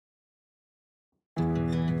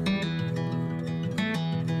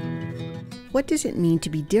What does it mean to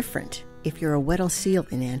be different if you're a Weddell seal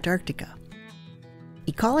in Antarctica?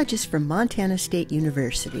 Ecologists from Montana State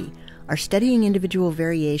University are studying individual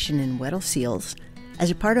variation in Weddell seals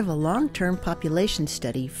as a part of a long-term population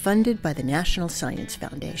study funded by the National Science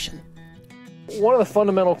Foundation. One of the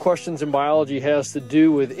fundamental questions in biology has to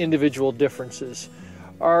do with individual differences.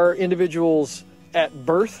 Are individuals at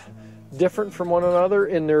birth different from one another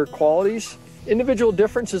in their qualities? Individual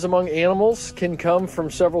differences among animals can come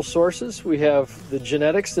from several sources. We have the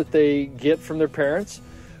genetics that they get from their parents.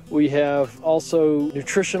 We have also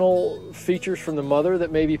nutritional features from the mother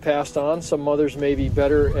that may be passed on. Some mothers may be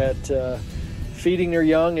better at feeding their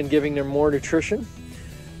young and giving them more nutrition.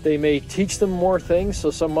 They may teach them more things,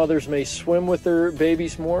 so some mothers may swim with their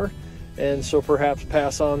babies more, and so perhaps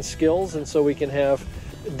pass on skills. And so we can have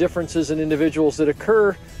differences in individuals that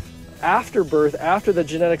occur after birth, after the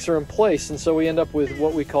genetics are in place, and so we end up with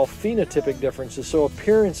what we call phenotypic differences, so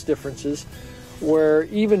appearance differences, where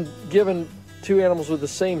even given two animals with the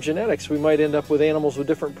same genetics, we might end up with animals with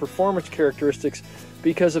different performance characteristics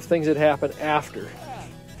because of things that happen after.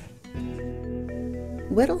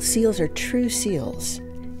 Weddell seals are true seals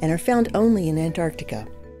and are found only in Antarctica.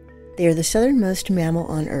 They are the southernmost mammal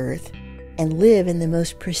on Earth and live in the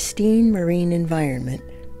most pristine marine environment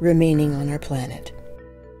remaining on our planet.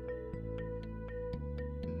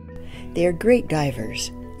 They are great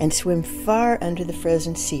divers and swim far under the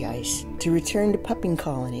frozen sea ice to return to pupping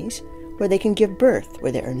colonies where they can give birth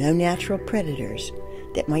where there are no natural predators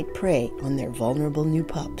that might prey on their vulnerable new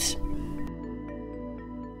pups.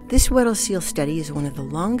 This Weddell seal study is one of the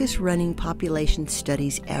longest-running population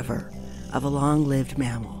studies ever of a long-lived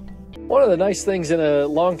mammal. One of the nice things in a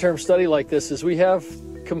long-term study like this is we have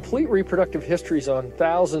complete reproductive histories on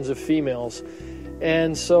thousands of females.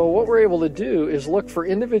 And so what we're able to do is look for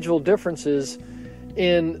individual differences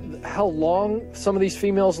in how long some of these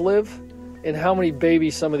females live and how many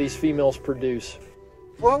babies some of these females produce.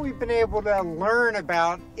 Well, we've been able to learn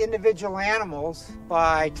about individual animals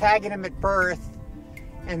by tagging them at birth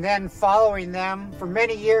and then following them for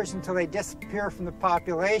many years until they disappear from the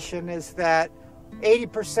population is that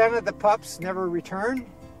 80% of the pups never return,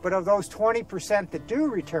 but of those 20% that do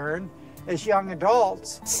return, as young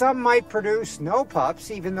adults, some might produce no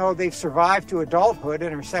pups even though they've survived to adulthood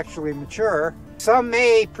and are sexually mature. Some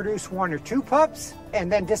may produce 1 or 2 pups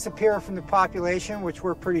and then disappear from the population, which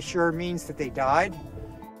we're pretty sure means that they died.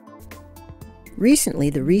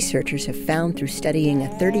 Recently, the researchers have found through studying a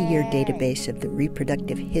 30-year database of the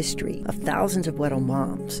reproductive history of thousands of Weddell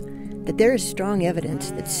moms that there is strong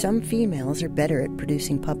evidence that some females are better at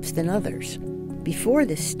producing pups than others. Before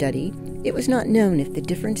this study, it was not known if the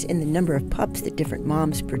difference in the number of pups that different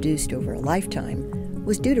moms produced over a lifetime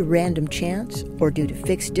was due to random chance or due to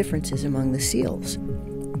fixed differences among the seals.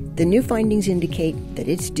 The new findings indicate that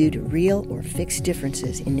it's due to real or fixed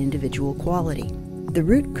differences in individual quality. The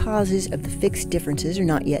root causes of the fixed differences are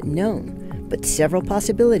not yet known, but several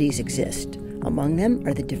possibilities exist. Among them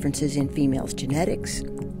are the differences in females' genetics,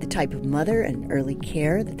 the type of mother and early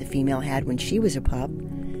care that the female had when she was a pup,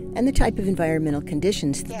 and the type of environmental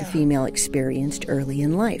conditions that the female experienced early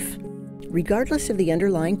in life. Regardless of the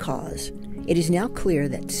underlying cause, it is now clear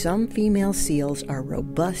that some female seals are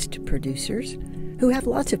robust producers who have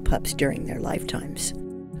lots of pups during their lifetimes.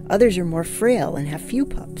 Others are more frail and have few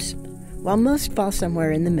pups, while most fall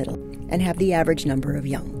somewhere in the middle and have the average number of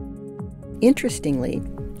young. Interestingly,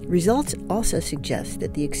 results also suggest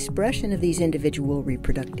that the expression of these individual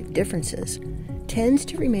reproductive differences tends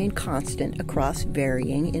to remain constant across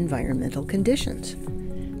varying environmental conditions.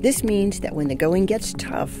 This means that when the going gets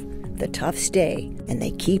tough, the tough stay, and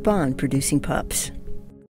they keep on producing pups.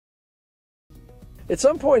 At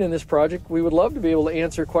some point in this project, we would love to be able to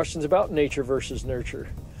answer questions about nature versus nurture.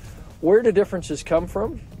 Where do differences come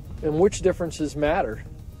from, and which differences matter?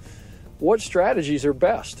 What strategies are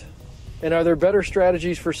best? And are there better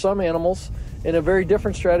strategies for some animals and a very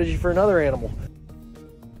different strategy for another animal?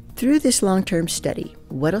 Through this long-term study,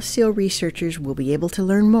 Weddell seal researchers will be able to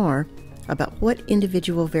learn more about what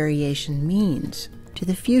individual variation means to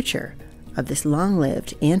the future of this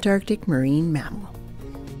long-lived Antarctic marine mammal.